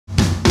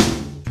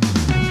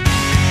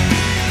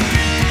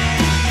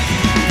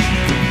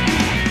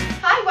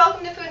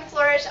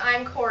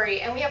I'm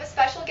Corey, and we have a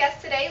special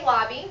guest today,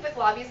 Lobby, with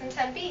Lobbies in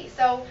Tempe.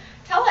 So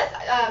tell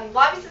us,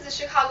 Lobbies is a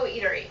Chicago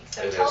eatery,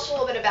 so tell us a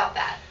little bit about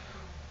that.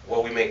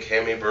 Well, we make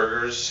handmade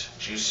burgers,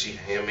 juicy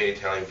handmade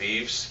Italian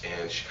beefs,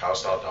 and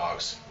Chicago-style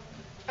dogs.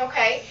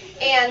 Okay,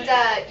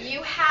 and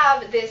you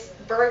have this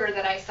burger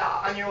that I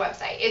saw on your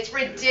website. It's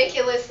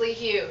ridiculously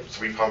huge.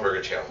 3-pound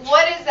burger challenge.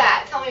 What is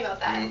that? Tell me about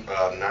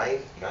that.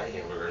 Nine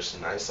hamburgers,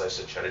 9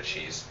 slices of cheddar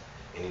cheese,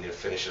 and you need to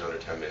finish it under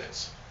 10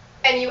 minutes.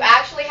 And you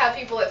actually have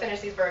people that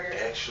finish these burgers?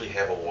 I actually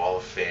have a wall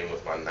of fame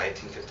with about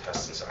 19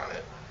 contestants on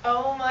it.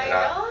 Oh my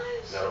gosh.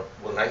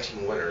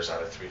 19 winners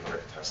out of 300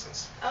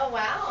 contestants. Oh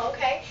wow,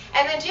 okay.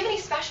 And then do you have any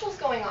specials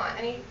going on?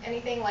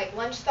 Anything like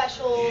lunch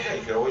specials? Yeah,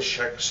 you can always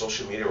check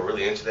social media. We're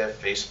really into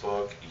that.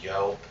 Facebook,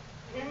 Yelp,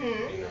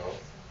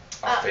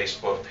 our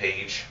Facebook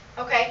page.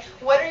 Okay.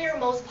 What are your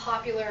most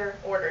popular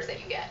orders that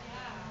you get?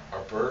 Our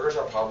burgers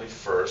are probably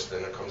first,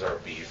 then it comes our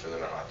beef, and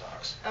then our hot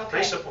dogs. Okay.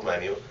 Pretty simple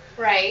menu.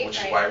 Right. Which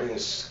is why everything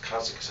is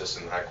constantly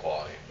consistent and high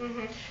quality.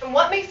 And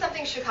what makes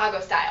something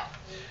Chicago style?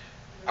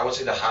 I would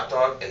say the hot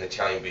dog and the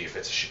Italian beef.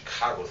 It's a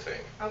Chicago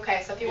thing.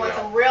 Okay, so if you want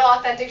some real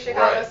authentic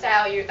Chicago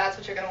style, that's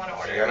what you're going to want to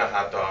order. Vienna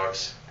hot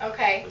dogs.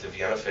 Okay. With the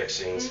Vienna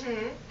fixings.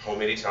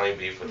 Homemade Italian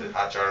beef with the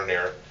hot jar in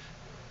there.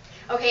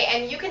 Okay,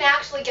 and you can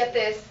actually get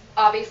this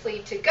obviously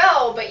to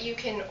go, but you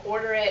can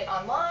order it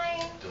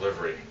online.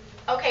 Delivery.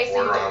 Okay,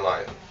 so order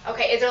online.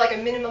 Okay, is there like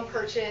a minimum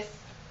purchase?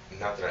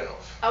 Not that I know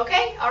of.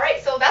 Okay, all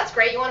right, so that's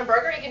great. You want a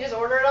burger, you can just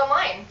order it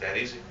online. That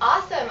easy.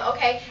 Awesome.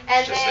 Okay,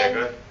 and just then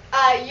that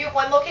good. You have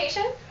one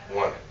location?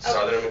 One,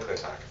 Southern and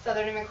McClintock.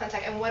 Southern and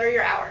McClintock. And what are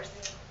your hours?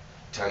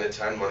 10 to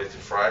 10 Monday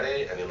through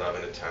Friday, and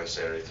 11 to 10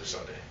 Saturday through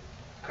Sunday.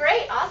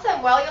 Great,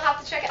 awesome. Well, you'll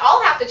have to check it.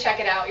 I'll have to check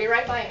it out. You're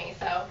right by me.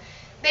 So,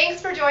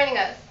 thanks for joining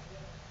us.